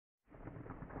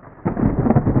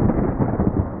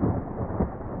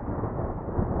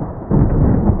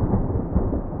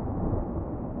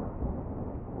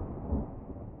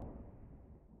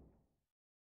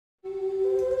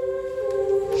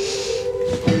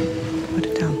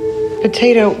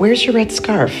Potato, where's your red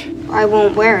scarf? I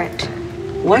won't wear it.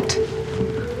 What?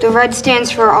 The red stands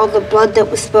for all the blood that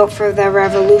was spilt for the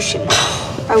revolution.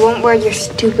 I won't wear your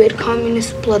stupid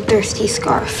communist bloodthirsty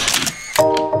scarf. You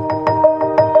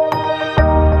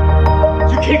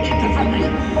can't keep that from me!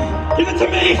 Give it to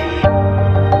me!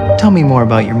 Tell me more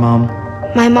about your mom.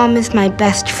 My mom is my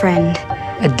best friend.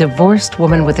 A divorced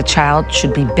woman with a child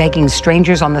should be begging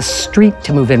strangers on the street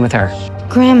to move in with her.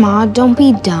 Grandma, don't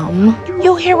be dumb.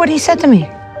 You'll hear what he said to me.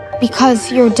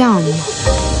 Because you're dumb.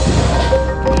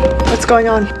 What's going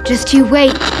on? Just you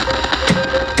wait.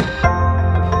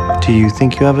 Do you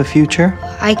think you have a future?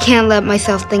 I can't let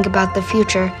myself think about the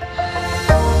future.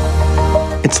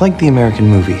 It's like the American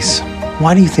movies.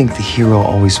 Why do you think the hero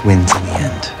always wins in the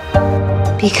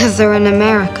end? Because they're in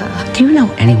America. Do you know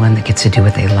anyone that gets to do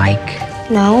what they like?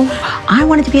 No. I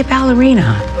wanted to be a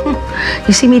ballerina.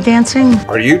 You see me dancing?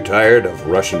 Are you tired of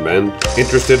Russian men?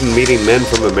 Interested in meeting men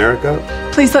from America?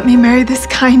 Please let me marry this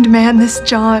kind man, this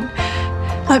John.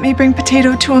 Let me bring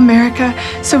Potato to America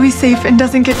so he's safe and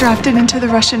doesn't get drafted into the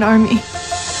Russian army.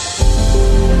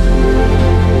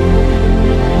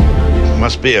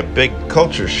 Must be a big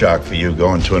culture shock for you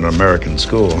going to an American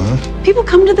school, huh? People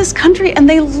come to this country and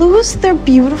they lose their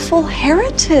beautiful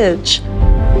heritage.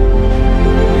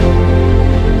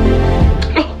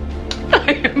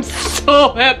 I am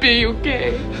so happy you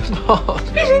came.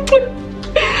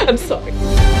 I'm sorry.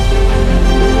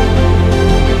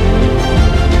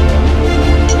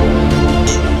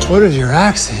 What is your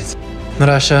accent?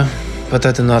 Russia, but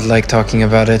I do not like talking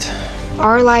about it.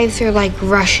 Our lives are like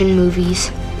Russian movies.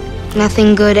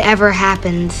 Nothing good ever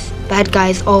happens. Bad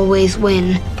guys always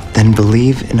win. Then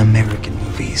believe in American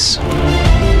movies.